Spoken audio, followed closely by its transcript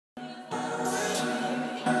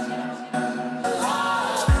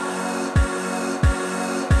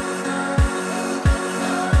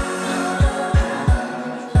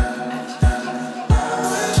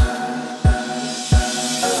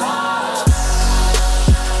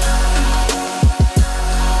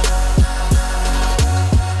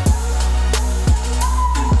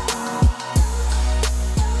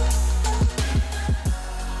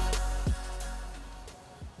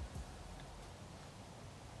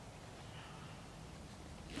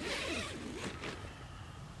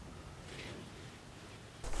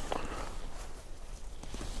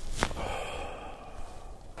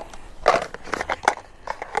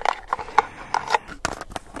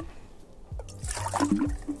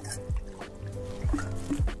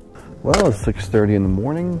Well, it's 6:30 in the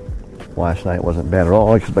morning. Last night wasn't bad at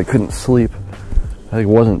all, except I couldn't sleep. I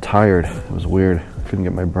wasn't tired. It was weird. I couldn't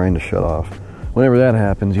get my brain to shut off. Whenever that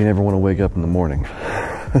happens, you never want to wake up in the morning.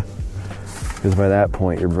 Because by that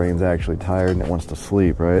point, your brain's actually tired and it wants to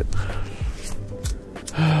sleep, right?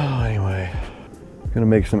 Anyway, I'm gonna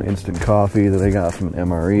make some instant coffee that I got from an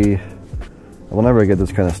MRE. Whenever I get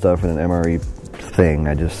this kind of stuff in an MRE thing,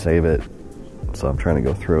 I just save it. So I'm trying to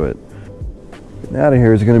go through it. Getting out of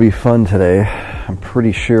here is gonna be fun today. I'm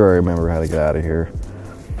pretty sure I remember how to get out of here.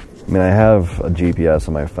 I mean, I have a GPS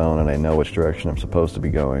on my phone and I know which direction I'm supposed to be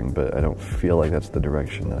going, but I don't feel like that's the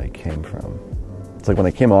direction that I came from. It's like when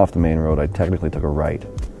I came off the main road, I technically took a right.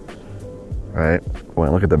 Right? When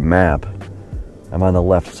I look at the map, I'm on the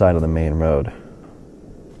left side of the main road.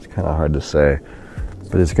 It's kind of hard to say,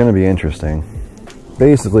 but it's going to be interesting.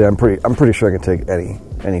 Basically, I'm pretty sure I can take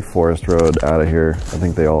any forest road out of here. I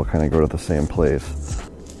think they all kind of go to the same place.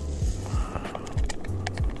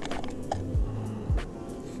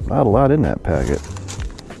 Not a lot in that packet.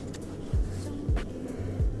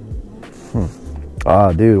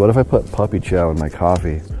 Ah, dude, what if I put puppy chow in my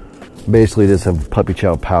coffee? Basically, just have puppy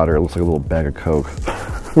chow powder. It looks like a little bag of Coke.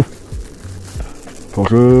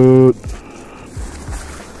 Fuck it.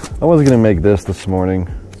 I wasn't gonna make this morning.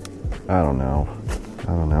 I don't know.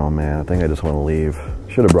 Man. I think I just want to leave.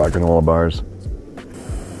 Should have brought granola bars.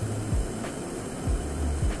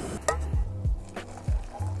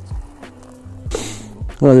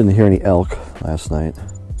 Well, I didn't hear any elk last night.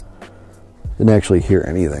 Didn't actually hear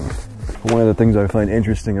anything. One of the things I find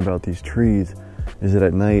interesting about these trees is that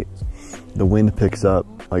at night the wind picks up,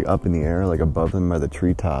 like up in the air, like above them by the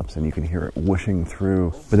treetops, and you can hear it whooshing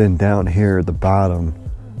through. But then down here at the bottom,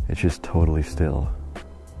 it's just totally still.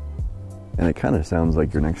 And it kind of sounds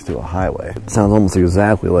like you're next to a highway. It sounds almost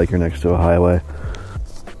exactly like you're next to a highway.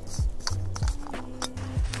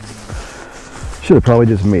 Should have probably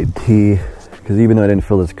just made tea, because even though I didn't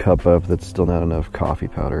fill this cup up, that's still not enough coffee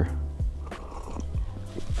powder.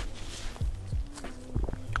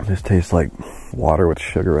 It just tastes like water with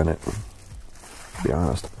sugar in it, to be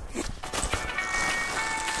honest.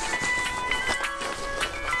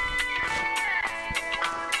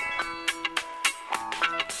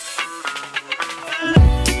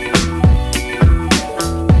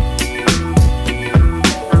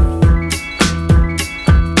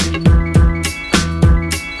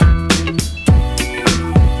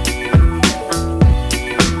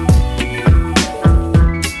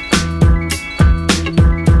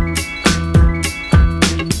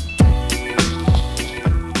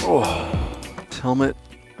 Helmet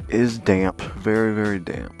is damp, very, very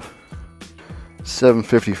damp.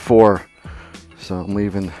 7:54, so I'm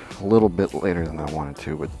leaving a little bit later than I wanted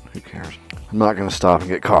to, but who cares? I'm not gonna stop and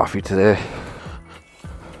get coffee today.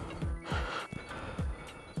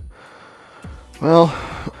 Well,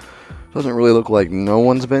 doesn't really look like no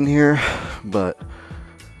one's been here, but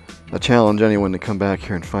I challenge anyone to come back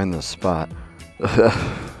here and find this spot.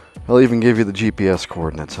 I'll even give you the GPS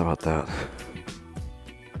coordinates, how about that?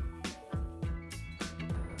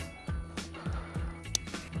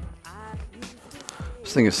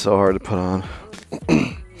 This thing is so hard to put on.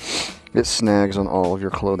 It snags on all of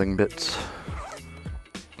your clothing bits.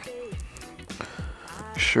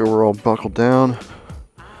 Make sure we're all buckled down.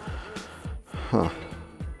 Huh.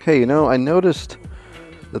 Hey, you know, I noticed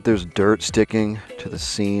that there's dirt sticking to the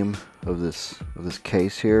seam of this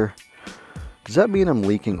case here. Does that mean I'm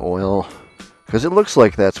leaking oil? Because it looks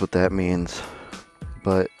like that's what that means.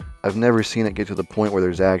 But I've never seen it get to the point where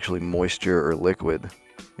there's actually moisture or liquid.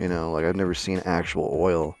 You know, like I've never seen actual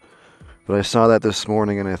oil. But I saw that this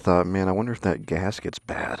morning and I thought, man, I wonder if that gasket's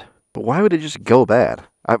bad. But why would it just go bad?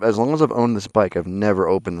 As long as I've owned this bike, I've never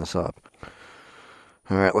opened this up.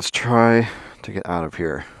 Alright, let's try to get out of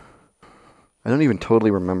here. I don't even totally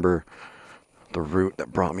remember the route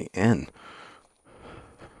that brought me in.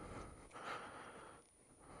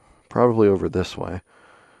 Probably over this way.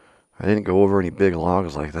 I didn't go over any big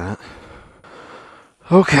logs like that.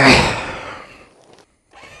 Okay.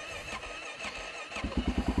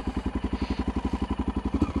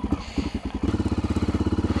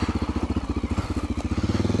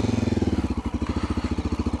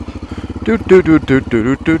 Do do do do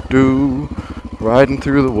do do do do. Riding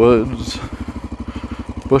through the woods,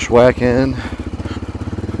 bushwhacking.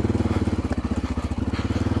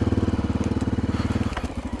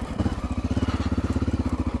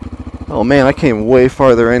 Oh man, I came way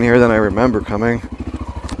farther in here than I remember coming.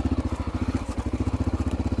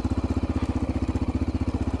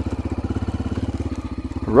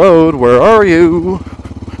 Road, where are you?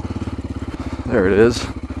 There it is.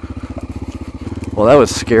 Well, that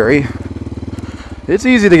was scary. It's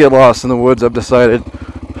easy to get lost in the woods, I've decided.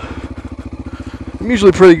 I'm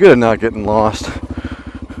usually pretty good at not getting lost.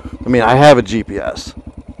 I mean, I have a GPS.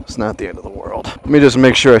 It's not the end of the world. Let me just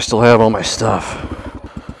make sure I still have all my stuff.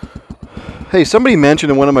 Hey, somebody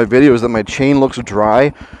mentioned in one of my videos that my chain looks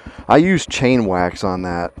dry. I use chain wax on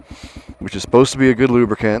that, which is supposed to be a good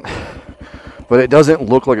lubricant, but it doesn't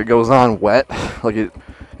look like it goes on wet. Like it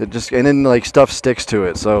just, and then like stuff sticks to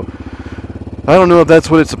it. So I don't know if that's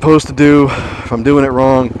what it's supposed to do, if I'm doing it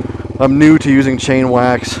wrong. I'm new to using chain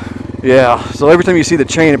wax. Yeah, so every time you see the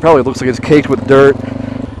chain, it probably looks like it's caked with dirt,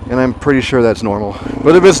 and I'm pretty sure that's normal.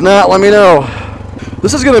 But if it's not, let me know.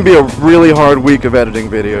 This is going to be a really hard week of editing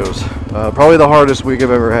videos. Probably the hardest week I've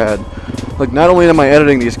ever had. Like, not only am I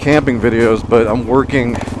editing these camping videos, but I'm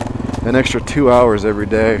working an extra 2 hours every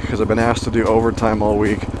day because I've been asked to do overtime all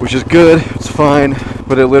week, which is good, it's fine,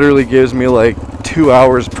 but it literally gives me like 2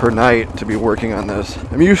 hours per night to be working on this.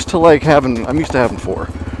 I'm used to having 4.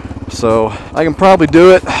 So I can probably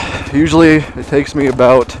do it. Usually it takes me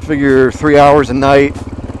about, figure 3 hours a night,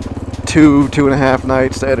 2.5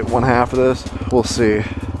 nights to edit one half of this. We'll see.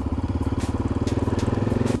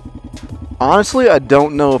 Honestly, I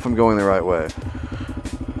don't know if I'm going the right way.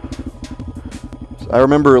 I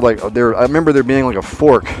remember there being like a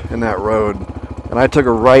fork in that road, and I took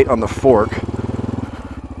a right on the fork.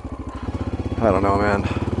 I don't know, man.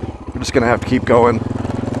 I'm just gonna have to keep going.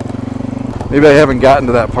 Maybe I haven't gotten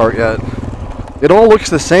to that part yet. It all looks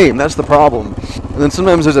the same, that's the problem. And then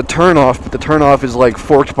sometimes there's a turnoff, but the turnoff is like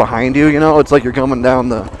forked behind you, you know? It's like you're coming down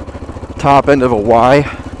the top end of a Y,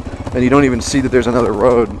 and you don't even see that there's another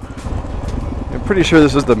road. I'm pretty sure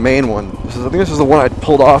this is the main one. I think this is the one I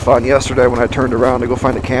pulled off on yesterday when I turned around to go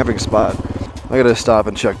find a camping spot. I gotta stop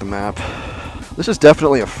and check the map. This is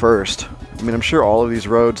definitely a first. I mean, I'm sure all of these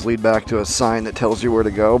roads lead back to a sign that tells you where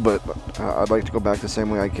to go, but I'd like to go back the same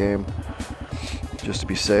way I came, just to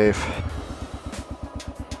be safe.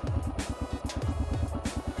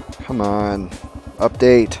 Come on,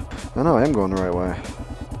 update. I know I am going the right way.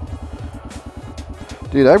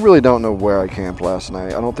 Dude, I really don't know where I camped last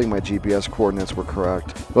night. I don't think my GPS coordinates were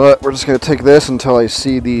correct. But we're just gonna take this until I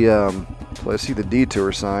see the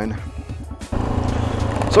detour sign.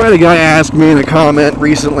 So I had a guy ask me in a comment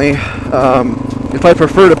recently if I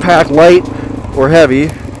prefer to pack light or heavy,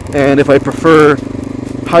 and if I prefer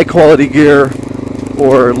high quality gear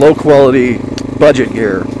or low quality budget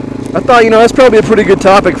gear. I thought, that's probably a pretty good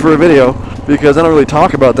topic for a video because I don't really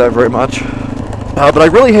talk about that very much. But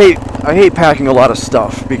I hate packing a lot of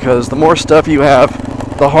stuff because the more stuff you have,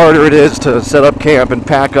 the harder it is to set up camp and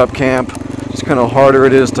pack up camp. It's kind of harder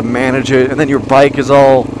it is to manage it, and then your bike is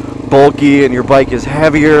all bulky and your bike is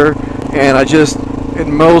heavier, and I just,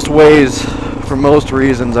 in most ways, for most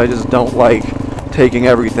reasons, I just don't like taking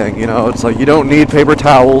everything, It's like you don't need paper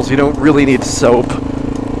towels, you don't really need soap,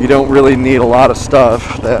 you don't really need a lot of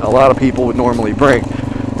stuff that a lot of people would normally bring.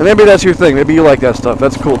 And maybe that's your thing, maybe you like that stuff,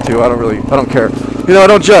 that's cool too, I don't care. I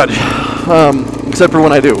don't judge, except for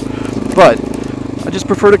when I do. But I just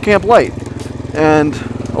prefer to camp light. And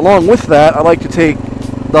along with that, I like to take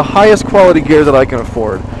the highest quality gear that I can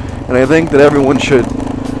afford. And I think that everyone should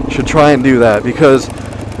try and do that, because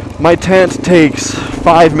my tent takes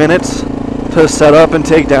 5 minutes to set up and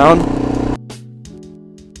take down.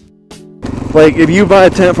 Like, if you buy a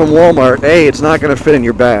tent from Walmart, A, it's not going to fit in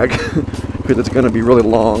your bag because it's going to be really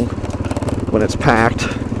long when it's packed.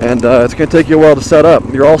 And it's going to take you a while to set up.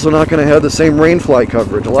 You're also not going to have the same rainfly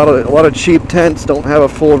coverage. A lot of cheap tents don't have a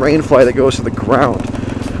full rainfly that goes to the ground.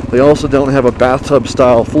 They also don't have a bathtub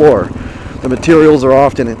style floor. The materials are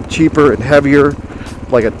often cheaper and heavier.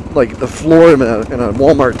 Like the floor in a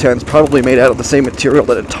Walmart tent is probably made out of the same material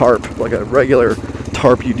that a tarp, like a regular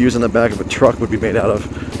tarp you'd use in the back of a truck, would be made out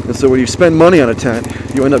of. And so when you spend money on a tent,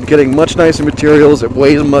 you end up getting much nicer materials. It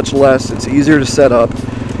weighs much less. It's easier to set up.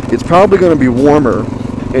 It's probably going to be warmer.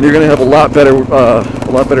 And you're going to have a lot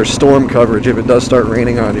better storm coverage if it does start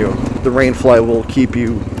raining on you. The rainfly will keep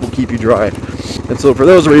you dry. And so for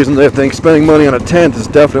those reasons, I think spending money on a tent is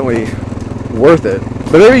definitely worth it.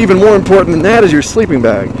 But maybe even more important than that is your sleeping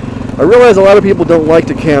bag. I realize a lot of people don't like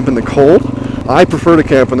to camp in the cold. I prefer to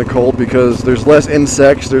camp in the cold because there's less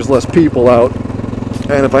insects, there's less people out,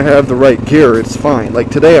 and if I have the right gear, it's fine. Like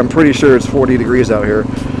today, I'm pretty sure it's 40 degrees out here.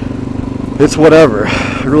 It's whatever.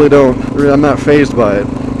 I'm not fazed by it.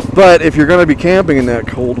 But if you're going to be camping in that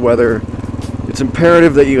cold weather, it's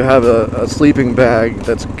imperative that you have a sleeping bag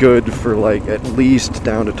that's good for like at least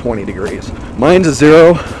down to 20 degrees. Mine's a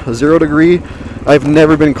 0 degree. I've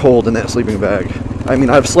never been cold in that sleeping bag. I mean,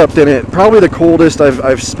 I've slept in it. Probably the coldest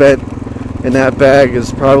I've spent in that bag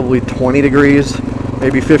is probably 20 degrees,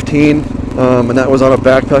 maybe 15. and that was on a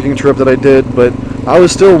backpacking trip that I did, but I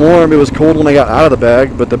was still warm. It was cold when I got out of the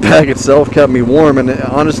bag, but the bag itself kept me warm, and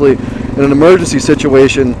honestly, in an emergency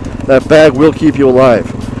situation, that bag will keep you alive,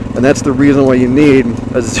 and that's the reason why you need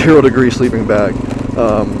a 0-degree sleeping bag.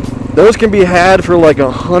 Those can be had for like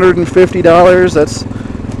 $150.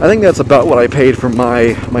 I think that's about what I paid for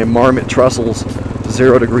my Marmot Trussels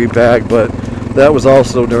 0-degree bag, but that was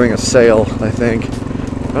also during a sale, I think.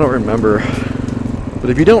 I don't remember. But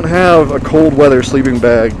if you don't have a cold weather sleeping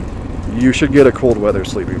bag, you should get a cold weather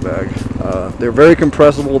sleeping bag. They're very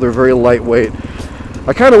compressible, they're very lightweight.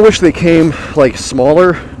 I kind of wish they came like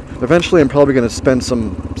smaller. Eventually I'm probably going to spend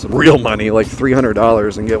some real money, like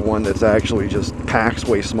 $300, and get one that's actually just packs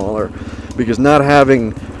way smaller, because not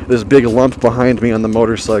having this big lump behind me on the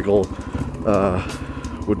motorcycle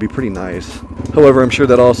would be pretty nice. However, I'm sure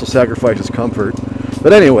that also sacrifices comfort.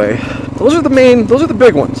 But anyway, those are the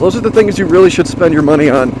big ones. Those are the things you really should spend your money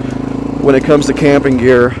on when it comes to camping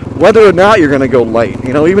gear, whether or not you're going to go light.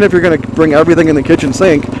 You know, even if you're going to bring everything in the kitchen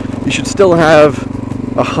sink, you should still have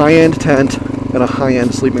a high-end tent and a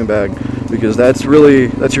high-end sleeping bag, because that's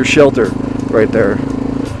your shelter right there.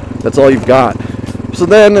 That's all you've got. So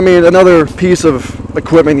then, I mean, another piece of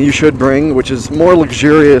equipment you should bring, which is more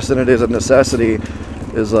luxurious than it is a necessity,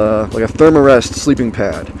 is like a Thermarest sleeping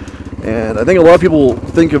pad. And I think a lot of people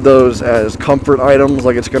think of those as comfort items,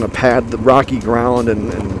 like it's going to pad the rocky ground,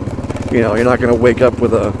 and you know, you're not going to wake up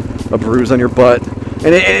with a bruise on your butt.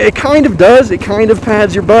 And it kind of does. It kind of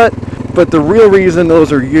pads your butt. But the real reason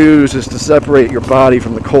those are used is to separate your body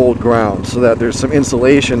from the cold ground, so that there's some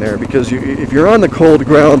insulation there. Because if you're on the cold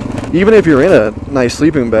ground, even if you're in a nice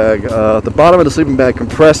sleeping bag, the bottom of the sleeping bag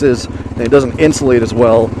compresses and it doesn't insulate as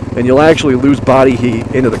well, and you'll actually lose body heat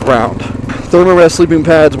into the ground. Thermarest sleeping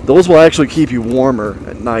pads, those will actually keep you warmer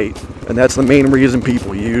at night, and that's the main reason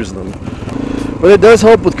people use them. But it does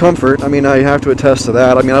help with comfort. I mean, I have to attest to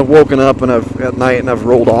that. I mean, I've woken up at night and I've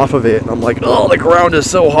rolled off of it, and I'm like, oh, the ground is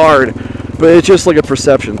so hard. But it's just like a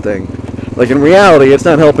perception thing. Like, in reality, it's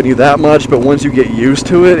not helping you that much, but once you get used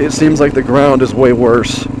to it, it seems like the ground is way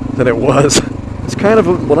worse than it was. It's kind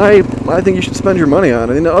of what I think you should spend your money on.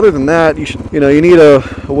 And other than that, you need a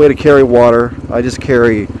way to carry water. I just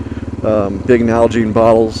carry big Nalgene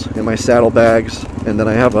bottles in my saddlebags, and then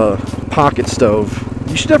I have a pocket stove.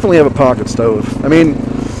 You should definitely have a pocket stove. I mean,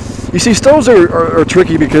 you see, stoves are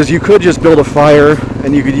tricky, because you could just build a fire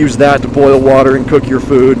and you could use that to boil water and cook your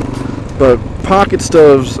food, but pocket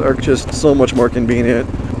stoves are just so much more convenient.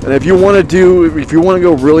 And if you want to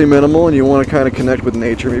go really minimal and you want to kind of connect with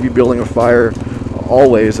nature, maybe building a fire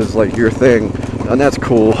always is like your thing, and that's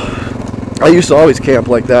cool. I used to always camp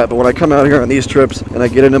like that, but when I come out here on these trips and I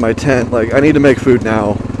get into my tent, like, I need to make food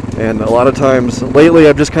now. And a lot of times lately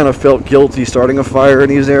I've just kind of felt guilty starting a fire in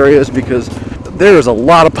these areas, because there's a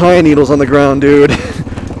lot of pine needles on the ground, dude.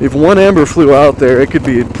 If one ember flew out there, it could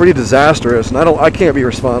be pretty disastrous, and I can't be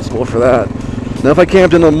responsible for that. Now, if I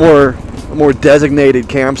camped in a more designated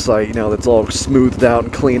campsite, you know, that's all smoothed out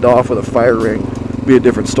and cleaned off with a fire ring, it'd be a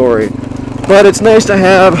different story. But it's nice to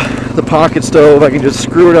have the pocket stove. I can just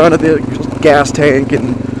screw it onto the gas tank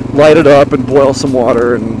and light it up and boil some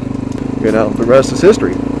water, and you know, the rest is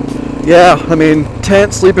history. Yeah, I mean,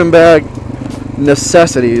 tent, sleeping bag,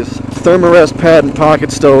 necessities. Thermarest pad and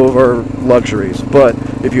pocket stove are luxuries, but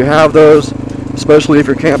if you have those, especially if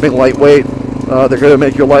you're camping lightweight, they're going to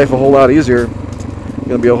make your life a whole lot easier. You're going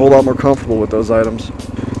to be a whole lot more comfortable with those items.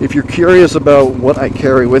 If you're curious about what I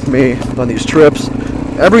carry with me on these trips,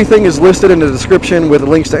 everything is listed in the description with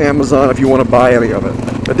links to Amazon if you want to buy any of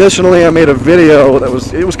it. Additionally, I made a video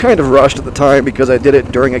it was kind of rushed at the time, because I did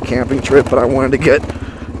it during a camping trip, but I wanted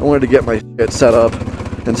to get my shit set up,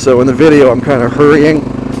 and so in the video I'm kind of hurrying.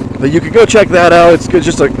 But you can go check that out. It's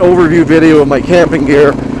just an overview video of my camping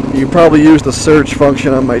gear. You can probably use the search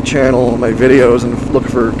function on my channel, my videos, and look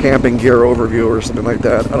for camping gear overview or something like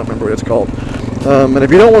that. I don't remember what it's called. And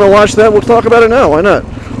if you don't want to watch that, we'll talk about it now. Why not?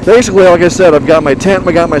 Basically, like I said, I've got my tent,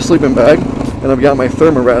 I got my sleeping bag, and I've got my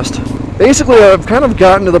Thermarest. Basically, I've kind of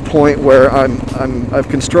gotten to the point where I've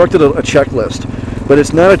constructed a checklist, but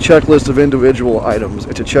it's not a checklist of individual items.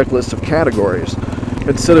 It's a checklist of categories.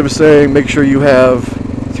 Instead of saying make sure you have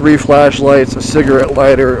 3 flashlights, a cigarette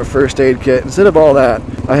lighter, a first aid kit, instead of all that,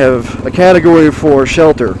 I have a category for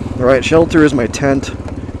shelter. All right, shelter is my tent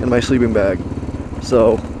and my sleeping bag.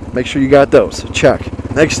 So make sure you got those. Check.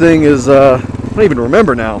 Next thing is I don't even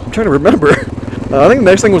remember now. I'm trying to remember. I think the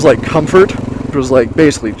next thing was like comfort. It was like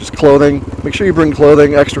basically just clothing. Make sure you bring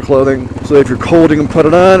clothing, extra clothing, so if you're cold you can put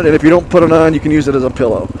it on, and if you don't put it on, you can use it as a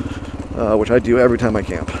pillow, which I do every time I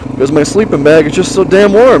camp. Because my sleeping bag is just so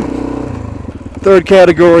damn warm. Third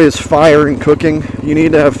category is fire and cooking. You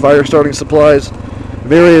need to have fire starting supplies.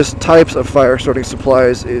 Various types of fire starting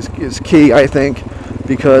supplies is key, I think,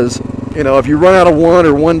 because, you know, if you run out of one,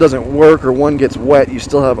 or one doesn't work, or one gets wet, you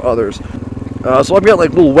still have others. So I've got like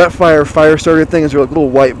little wet fire starter things. They're like little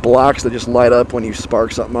white blocks that just light up when you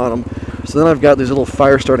spark something on them. So then I've got these little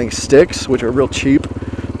fire starting sticks, which are real cheap.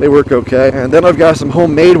 They work okay. And then I've got some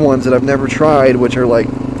homemade ones that I've never tried, which are like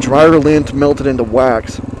dryer lint melted into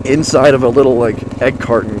wax inside of a little like egg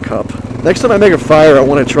carton cup. Next time I make a fire, I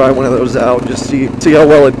want to try one of those out and just see how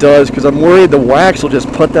well it does, because I'm worried the wax will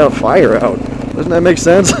just put that fire out. Doesn't that make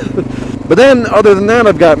sense? But then, other than that,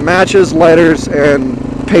 I've got matches, lighters, and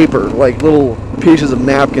paper, like little pieces of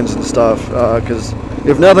napkins and stuff, because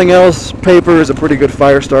if nothing else, paper is a pretty good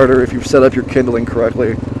fire starter if you've set up your kindling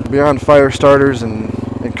correctly. Beyond fire starters and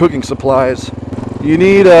cooking supplies, you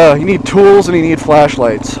need tools and you need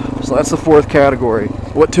flashlights. So that's the fourth category.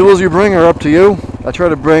 What tools you bring are up to you. I try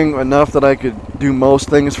to bring enough that I could do most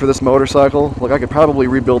things for this motorcycle. Like, I could probably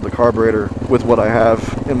rebuild the carburetor with what I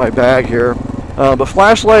have in my bag here. But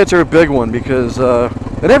flashlights are a big one because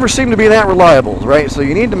they never seem to be that reliable, right? So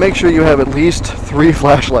you need to make sure you have at least 3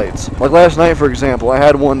 flashlights. Like last night, for example, I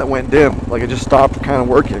had one that went dim. Like, it just stopped kind of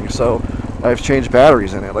working, so I've changed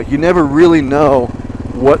batteries in it. Like, you never really know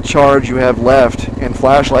what charge you have left in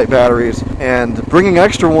flashlight batteries, and bringing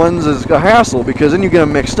extra ones is a hassle, because then you get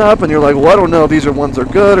them mixed up and you're like, well, I don't know if these ones are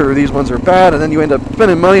good or these ones are bad, and then you end up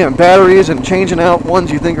spending money on batteries and changing out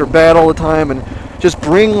ones you think are bad all the time. And just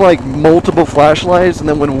bring like multiple flashlights, and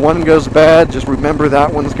then when one goes bad, just remember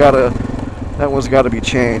that one's got to be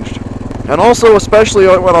changed. And also, especially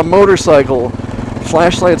on a motorcycle,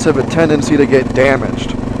 flashlights have a tendency to get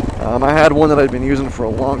damaged. I had one that I'd been using for a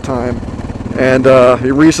long time, and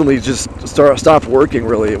it recently just stopped working.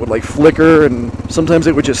 Really, it would like flicker, and sometimes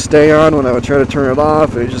it would just stay on when I would try to turn it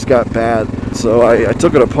off, and it just got bad. So I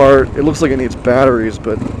took it apart. It looks like it needs batteries,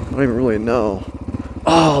 but I don't even really know.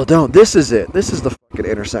 Oh, don't. This is it. This is the fucking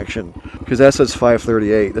intersection. Because that says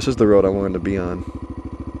 538. This is the road I wanted to be on.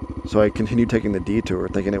 So I continued taking the detour,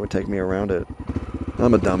 thinking it would take me around it.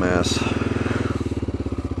 I'm a dumbass.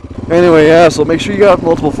 Anyway, yeah, so make sure you got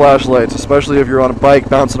multiple flashlights, especially if you're on a bike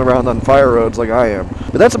bouncing around on fire roads like I am.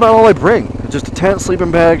 But that's about all I bring. Just a tent, sleeping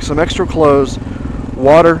bag, some extra clothes,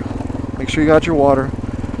 water. Make sure you got your water.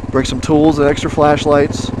 Bring some tools and extra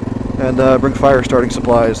flashlights, and bring fire starting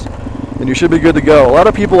supplies. And you should be good to go. A lot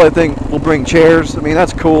of people, I think, will bring chairs. I mean,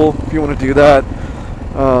 that's cool if you want to do that.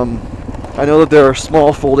 I know that there are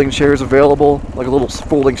small folding chairs available, like a little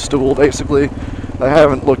folding stool, basically. I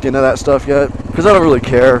haven't looked into that stuff yet, because I don't really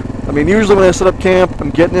care. I mean, usually when I set up camp,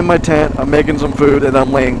 I'm getting in my tent, I'm making some food, and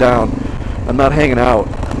I'm laying down. I'm not hanging out.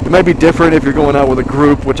 It might be different if you're going out with a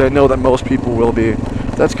group, which I know that most people will be.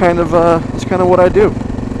 That's kind of what I do.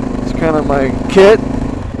 It's kind of my kit.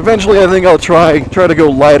 Eventually, I think I'll try to go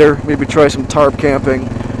lighter. Maybe try some tarp camping.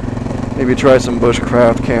 Maybe try some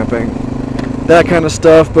bushcraft camping. That kind of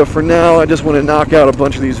stuff. But for now, I just want to knock out a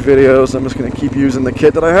bunch of these videos. I'm just going to keep using the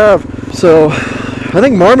kit that I have. So, I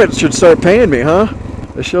think Marmot should start paying me, huh?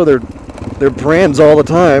 They show their brands all the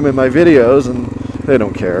time in my videos, and they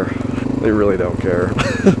don't care. They really don't care.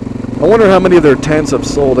 I wonder how many of their tents have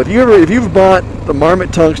sold. If you've bought the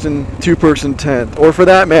Marmot Tungsten 2-person tent, or for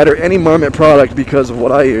that matter, any Marmot product because of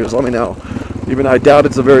what I use, let me know. Even I doubt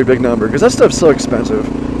it's a very big number, because that stuff's so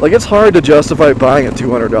expensive. Like, it's hard to justify buying a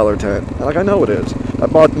 $200 tent. Like, I know it is. I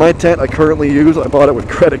bought my tent I currently use, I bought it with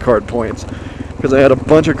credit card points, because I had a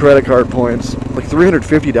bunch of credit card points, like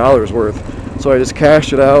 $350 worth. So I just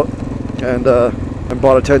cashed it out, and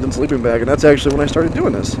bought a tent and sleeping bag, and that's actually when I started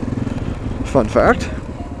doing this. Fun fact.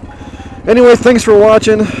 Anyway, thanks for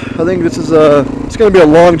watching. I think this is it's going to be a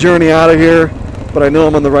long journey out of here, but I know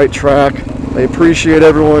I'm on the right track. I appreciate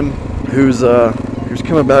everyone who's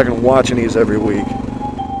coming back and watching these every week.